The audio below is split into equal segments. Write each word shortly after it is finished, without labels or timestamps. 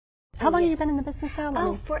long have you been in the business now?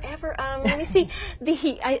 Oh, forever. Let me see.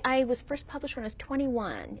 I was first published when I was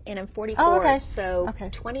 21, and I'm 44. Oh, okay. So okay.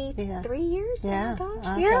 23 years. Yeah. Oh my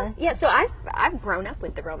gosh. Okay. Yeah. Yeah. So I've grown up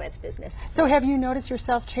with the romance business. So have you noticed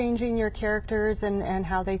yourself changing your characters and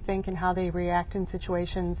how they think and how they react in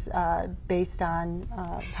situations based on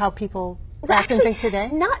how people act and think today?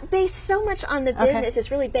 Not based so much on the business.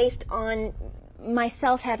 It's really based on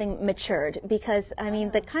myself having matured, because I mean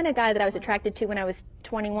the kind of guy that I was attracted to when I was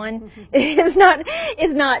 21 is not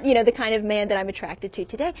the kind of man that I'm attracted to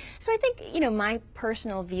today. So I think my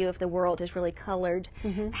personal view of the world has really colored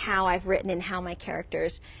how I've written and how my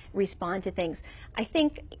characters respond to things. I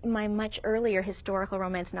think my much earlier historical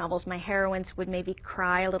romance novels, my heroines would maybe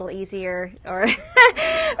cry a little easier, or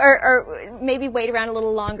or maybe wait around a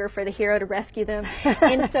little longer for the hero to rescue them.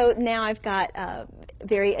 And so now I've got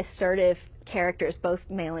very assertive characters, both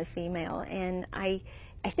male and female, and I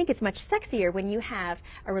think it's much sexier when you have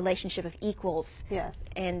a relationship of equals. Yes.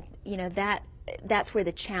 And that's where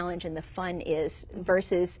the challenge and the fun is,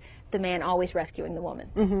 versus the man always rescuing the woman.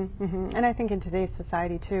 And I think in today's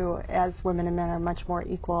society too, as women and men are much more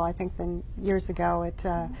equal, I think than years ago,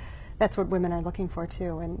 that's what women are looking for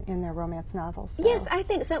too in their romance novels. So. Yes, I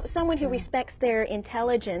think so. Someone who respects their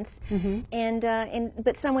intelligence,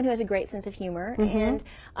 but someone who has a great sense of humor. And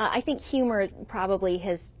I think humor probably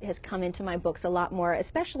has come into my books a lot more,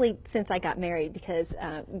 especially since I got married, because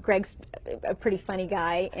Greg's a pretty funny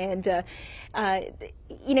guy, and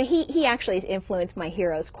he actually has influenced my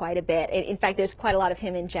heroes quite a bit. In fact, there's quite a lot of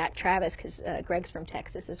him in Jack Travis, because Greg's from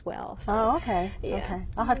Texas as well. So, oh, okay. Yeah. Okay.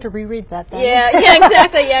 I'll have to reread that then. Yeah, yeah,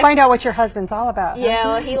 exactly. Yeah. Find out what your husband's all about. Yeah,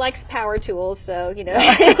 well, he likes power tools, so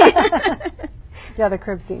Yeah, the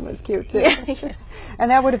crib scene was cute too. Yeah. And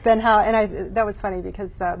that would have been how. And that was funny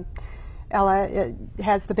because Ella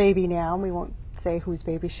has the baby now. And we won't say whose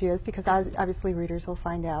baby she is, because obviously readers will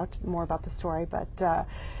find out more about the story. But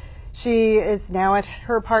she is now at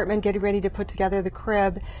her apartment getting ready to put together the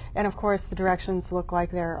crib, and of course the directions look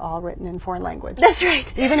like they're all written in foreign language. That's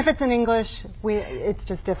right. Even if it's in English, it's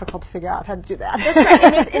just difficult to figure out how to do that. That's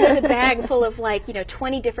right. And there's a bag full of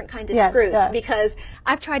 20 different kinds of screws, because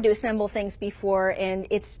I've tried to assemble things before, and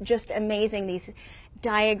it's just amazing, these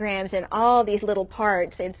diagrams and all these little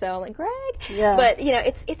parts, and so I'm like, Greg, but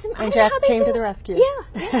it's and Jack came to the rescue.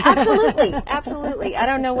 Yeah, absolutely, absolutely. I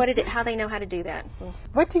don't know how they know how to do that.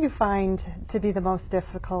 What do you find to be the most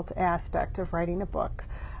difficult aspect of writing a book,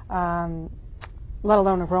 let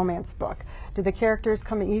alone a romance book? Do the characters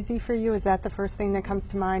come easy for you? Is that the first thing that comes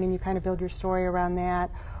to mind, and you kind of build your story around that,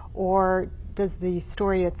 or does the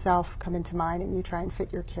story itself come into mind and you try and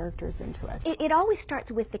fit your characters into it? It always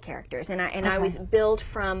starts with the characters, and I always build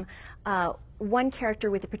from one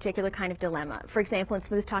character with a particular kind of dilemma. For example, in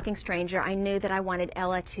Smooth Talking Stranger, I knew that I wanted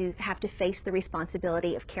Ella to have to face the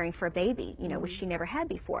responsibility of caring for a baby, which she never had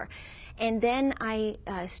before. And then I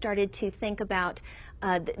started to think about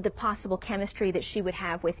the possible chemistry that she would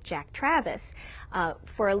have with Jack Travis.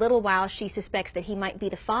 For a little while, she suspects that he might be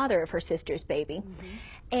the father of her sister's baby.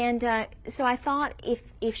 And so I thought,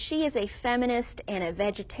 if she is a feminist and a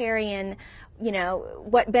vegetarian,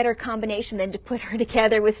 what better combination than to put her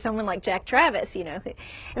together with someone like Jack Travis, And it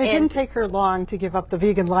didn't take her long to give up the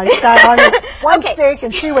vegan lifestyle. One steak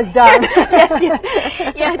and she was done.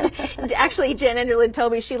 Yes. Yeah, actually, Jen Enderlin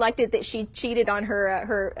told me she liked it that she cheated on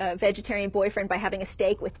her vegetarian boyfriend by having a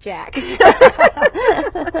steak with Jack.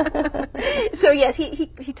 So yes, he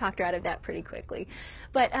talked her out of that pretty quickly.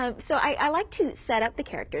 But so I like to set up the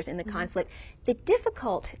characters in the conflict. The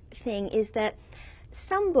difficult thing is that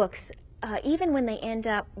some books, even when they end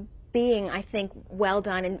up being, I think, well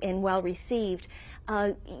done and well received,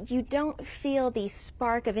 you don't feel the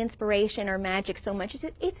spark of inspiration or magic so much as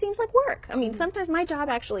it seems like work. I mean, sometimes my job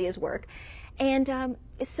actually is work. And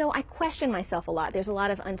so I question myself a lot. There's a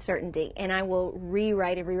lot of uncertainty, and I will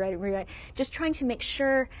rewrite and rewrite and rewrite, just trying to make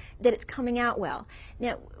sure that it's coming out well.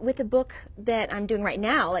 Now, with the book that I'm doing right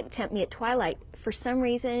now, like Tempt Me at Twilight, for some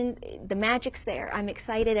reason, the magic's there. I'm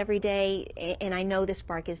excited every day, and I know the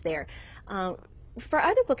spark is there. For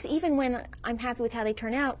other books, even when I'm happy with how they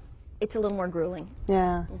turn out, it's a little more grueling.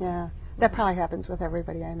 Yeah, yeah. That probably happens with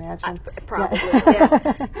everybody, I imagine. Probably,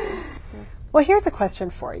 yeah. Well, here's a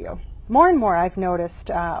question for you. More and more, I've noticed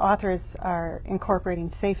authors are incorporating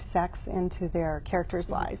safe sex into their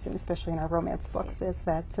characters' lives, and especially in our romance books, as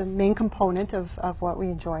that's a main component of what we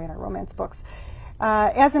enjoy in our romance books.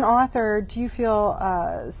 As an author, do you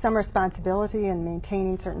feel some responsibility in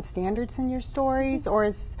maintaining certain standards in your stories, or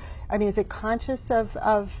is it conscious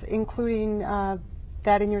of including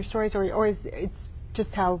that in your stories, or is it's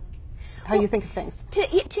just how you think of things?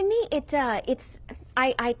 To me, it's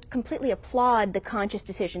I completely applaud the conscious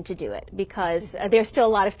decision to do it, because there's still a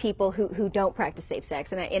lot of people who don't practice safe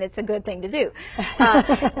sex, and it's a good thing to do.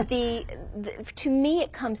 To me,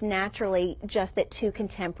 it comes naturally just that two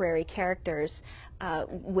contemporary characters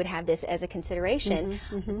would have this as a consideration.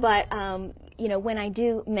 But you know, when I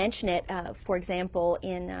do mention it, for example,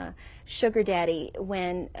 in Sugar Daddy,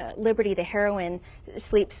 when Liberty, the heroine,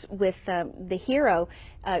 sleeps with the hero,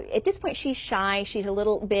 at this point she's shy, she's a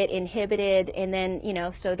little bit inhibited, and then, you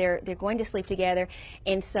know, so they're going to sleep together,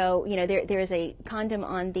 and so, you know, there is a condom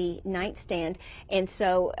on the nightstand, and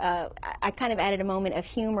so I kind of added a moment of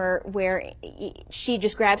humor where she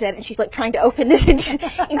just grabs at it and she's like trying to open this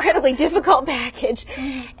incredibly difficult package,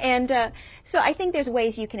 and so I think there's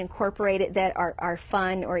ways you can incorporate it that are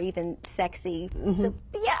fun or even sexy. So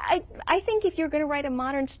yeah, I think if you're going to write a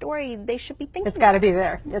modern story, they should be thinking it's got to be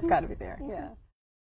there. It's got to be there. Yeah.